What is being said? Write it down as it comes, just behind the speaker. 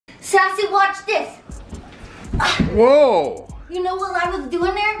Sassy, watch this. Whoa. You know what I was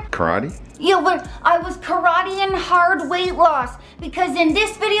doing there? Karate? Yeah, but I was karateing hard weight loss because in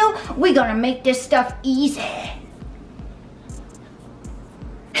this video, we're gonna make this stuff easy.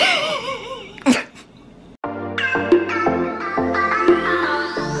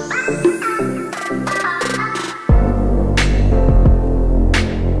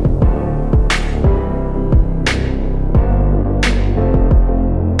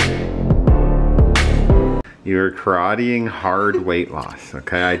 You're karateing hard weight loss,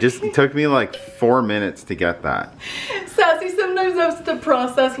 okay? It took me like 4 minutes to get that. Sassy sometimes has to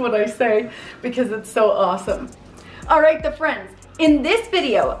process what I say because it's so awesome. All right, the friends, in this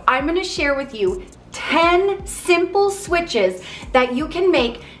video, I'm gonna share with you 10 simple switches that you can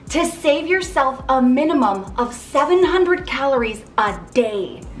make to save yourself a minimum of 700 calories a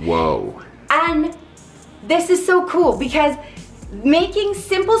day. Whoa. And this is so cool because making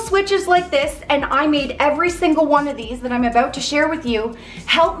simple switches like this, and I made every single one of these that I'm about to share with you,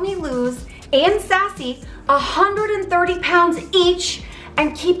 helped me lose, and Sassy, 130 pounds each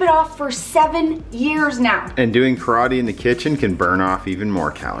and keep it off for 7 years now. And doing karate in the kitchen can burn off even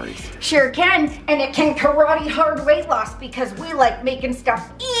more calories. Sure can, and it can karate hard weight loss because we like making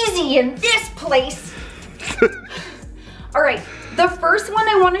stuff easy in this place. All right, the first one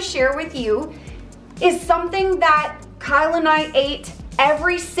I want to share with you is something that Kyle and I ate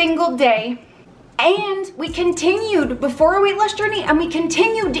every single day, and we continued before our weight loss journey, and we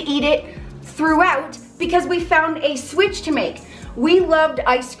continued to eat it throughout because we found a switch to make. We loved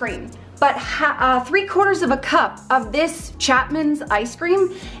ice cream, but 3/4 of a cup of this Chapman's ice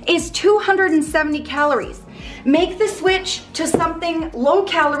cream is 270 calories. Make the switch to something low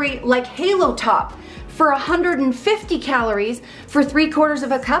calorie like Halo Top for 150 calories for 3/4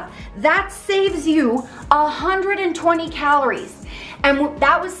 of a cup. That saves you 120 calories. And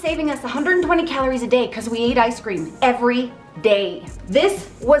that was saving us 120 calories a day because we ate ice cream every day. This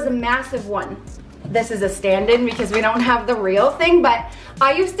was a massive one. This is a stand-in because we don't have the real thing, but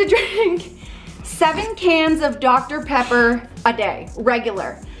I used to drink 7 cans of Dr. Pepper a day,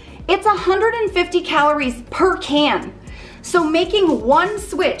 regular. It's 150 calories per can. So making one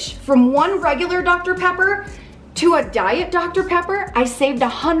switch from one regular Dr. Pepper to a diet Dr. Pepper, I saved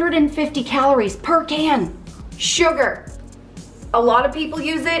 150 calories per can. Sugar. A lot of people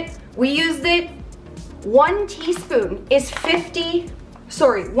use it. We used it. 1 teaspoon is 15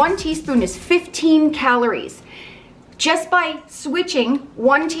 calories. Just by switching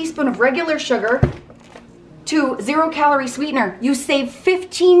 1 teaspoon of regular sugar to 0-calorie sweetener, you save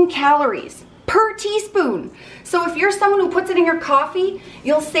 15 calories per teaspoon. So if you're someone who puts it in your coffee,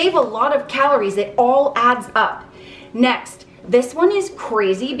 you'll save a lot of calories. It all adds up. Next, this one is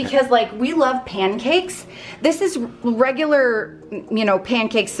crazy because like we love pancakes. This is regular,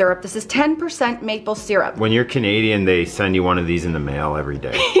 pancake syrup. This is 10% maple syrup. When you're Canadian, they send you one of these in the mail every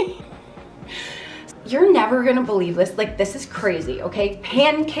day. You're never gonna believe this. Like, this is crazy, okay?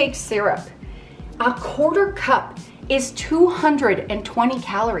 Pancake syrup. 1/4 cup is 220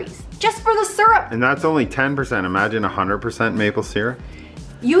 calories just for the syrup. And that's only 10%. Imagine 100% maple syrup.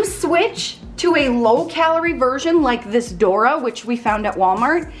 You switch to a low-calorie version like this Dora, which we found at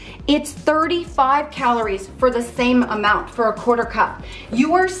Walmart. It's 35 calories for the same amount for 1/4 cup.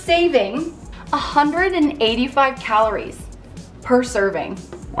 You are saving 185 calories per serving.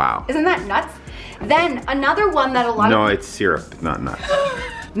 Wow. Isn't that nuts? Then another one that a lot No, of it's syrup, not nuts.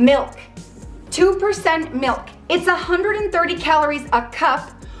 milk. 2% milk. It's 130 calories a cup,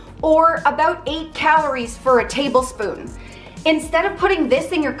 or about 8 calories for a tablespoon. Instead of putting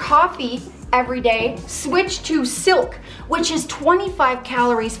this in your coffee every day, switch to Silk, which is 25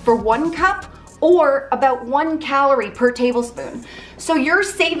 calories for 1 cup, or about 1 calorie per tablespoon. So you're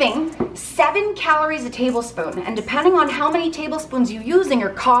saving 7 calories a tablespoon, and depending on how many tablespoons you use in your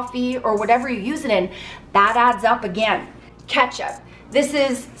coffee or whatever you use it in, that adds up again. Ketchup. This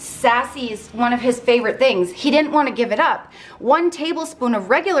is Sassy's, one of his favorite things. He didn't want to give it up. 1 tablespoon of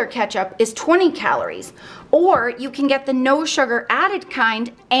regular ketchup is 20 calories. Or you can get the no sugar added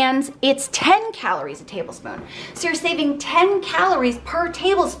kind, and it's 10 calories a tablespoon. So you're saving 10 calories per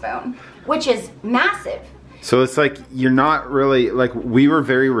tablespoon, which is massive. So it's like you're not really, like we were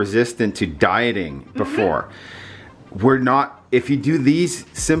very resistant to dieting before. We're not, if you do these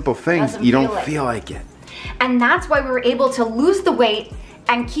simple things, you don't feel like it. And that's why we were able to lose the weight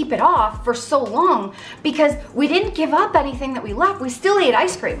and keep it off for so long, because we didn't give up anything that we loved. We still ate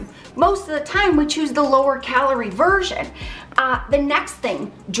ice cream. Most of the time we choose the lower calorie version. The next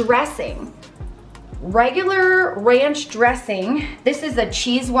thing, dressing. regular ranch dressing. This is a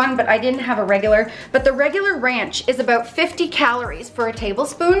cheese one, but I didn't have a regular. But the regular ranch is about 50 calories for a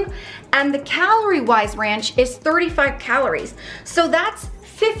tablespoon, and the calorie-wise ranch is 35 calories. So that's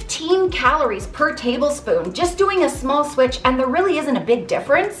 15 calories per tablespoon, just doing a small switch, and there really isn't a big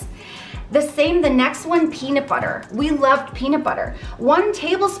difference. The same, the next one, peanut butter. We loved peanut butter. 1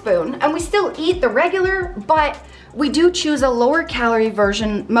 tablespoon, and we still eat the regular, but we do choose a lower calorie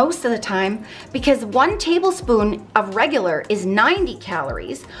version most of the time because 1 tablespoon of regular is 90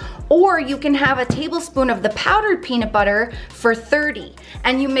 calories, or you can have a tablespoon of the powdered peanut butter for 30,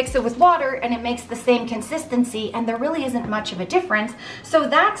 and you mix it with water and it makes the same consistency, and there really isn't much of a difference. So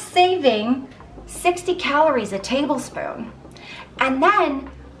that's saving 60 calories a tablespoon. And then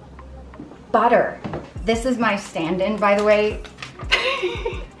butter. This is my stand-in, by the way,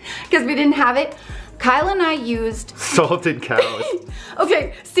 because we didn't have it. Kyle and I used salted cows.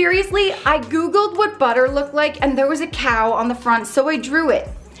 Okay, seriously, I Googled what butter looked like and there was a cow on the front, so I drew it.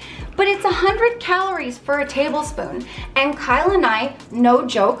 But it's 100 calories for a tablespoon. And Kyle and I, no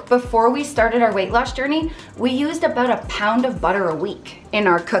joke, before we started our weight loss journey, we used about a pound of butter a week in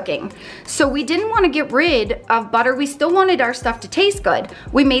our cooking. So we didn't want to get rid of butter. We still wanted our stuff to taste good.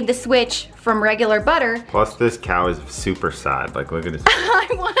 We made the switch from regular butter. Plus this cow is super sad. Like, look at his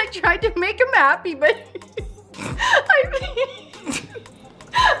I tried to make him happy, but I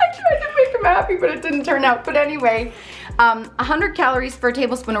tried to make him happy, but it didn't turn out. But anyway, 100 calories for a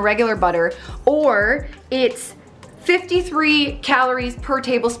tablespoon of regular butter, or it's 53 calories per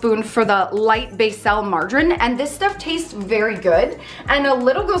tablespoon for the light Becel margarine, and this stuff tastes very good, and a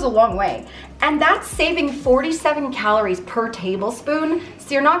little goes a long way. And that's saving 47 calories per tablespoon,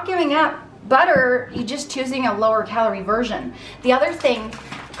 so you're not giving up butter, you're just choosing a lower calorie version. The other thing,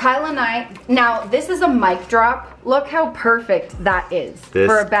 Kyle and I, now this is a mic drop. Look how perfect that is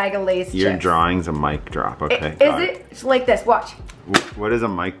for a bag of Lay's chips. Your drawing's a mic drop, okay. Is it? It's like this, watch. What does a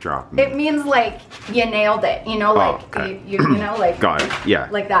mic drop mean? It means like you nailed it, you know, like, okay. you know, like. Got it, yeah.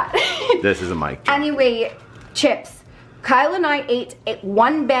 Like that. This is a mic drop. Anyway, chips. Kyle and I ate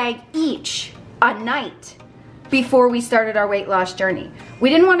 1 bag each a night before we started our weight loss journey. We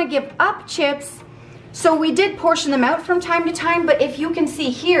didn't want to give up chips, so we did portion them out from time to time, but if you can see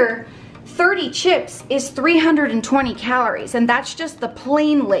here, 30 chips is 320 calories, and that's just the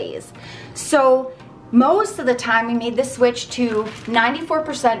plain Lay's. So most of the time we made the switch to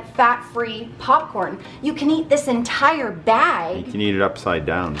 94% fat-free popcorn. You can eat this entire bag. You can eat it upside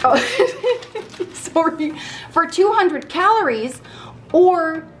down. Oh, sorry. For 200 calories,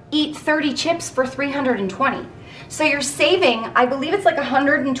 or eat 30 chips for 320. So you're saving, I believe it's like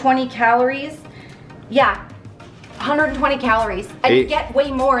 120 calories. Yeah, 120 calories, and you get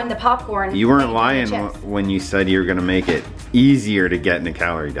way more in the popcorn. You weren't lying when you said you were gonna make it easier to get in a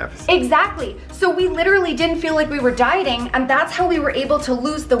calorie deficit. Exactly. So we literally didn't feel like we were dieting, and that's how we were able to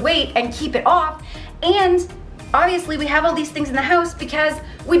lose the weight and keep it off. And obviously we have all these things in the house because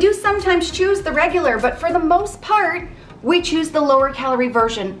we do sometimes choose the regular, but for the most part, we choose the lower calorie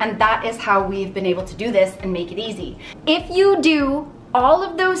version, and that is how we've been able to do this and make it easy. If you do all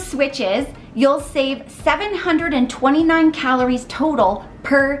of those switches, you'll save 729 calories total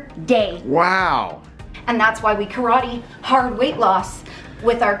per day. Wow. And that's why we karate hard weight loss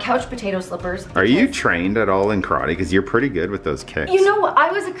with our couch potato slippers. Are you trained at all in karate? Because you're pretty good with those kicks. You know what?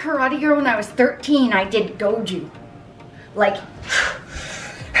 I was a karate girl when I was 13. I did goju. Like,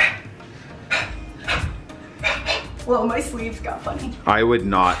 whoa, my sleeves got funny. I would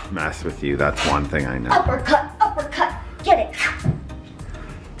not mess with you. That's one thing I know. Uppercut, uppercut, get it.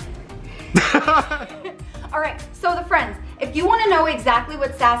 All right, so the friends, if you want to know exactly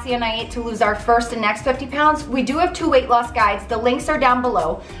what Sassy and I ate to lose our first and next 50 pounds, we do have 2 weight loss guides. The links are down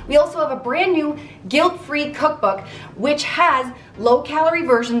below. We also have a brand new guilt-free cookbook, which has low-calorie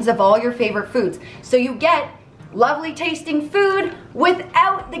versions of all your favorite foods. So you get lovely tasting food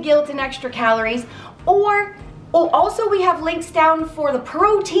without the guilt and extra calories, or also we have links down for the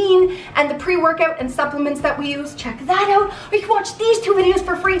protein and the pre-workout and supplements that we use. Check that out. Or you can watch these 2 videos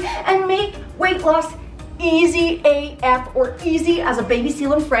for free and make weight loss easy AF, or easy as a baby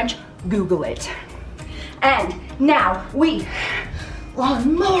seal in French. Google it. And now we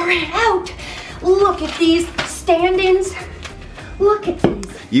lawnmower it out. Look at these stand-ins. Look at these.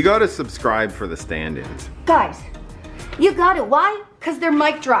 You gotta subscribe for the stand-ins. Guys, you got it. Why? Because they're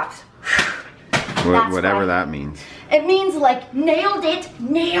mic drops. Whatever that means. It means like nailed it,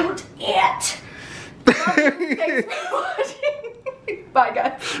 nailed it. Thanks for watching. Bye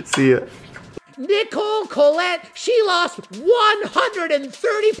guys. See ya. Nicole Collet, she lost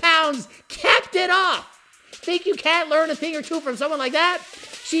 130 pounds, kept it off. Think you can't learn a thing or two from someone like that?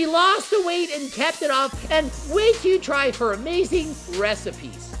 She lost the weight and kept it off, and wait till you try her amazing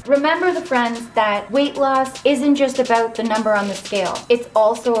recipes. Remember, the friends, that weight loss isn't just about the number on the scale. It's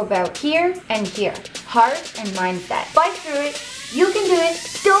also about here and here. Heart and mindset. Fight through it. You can do it.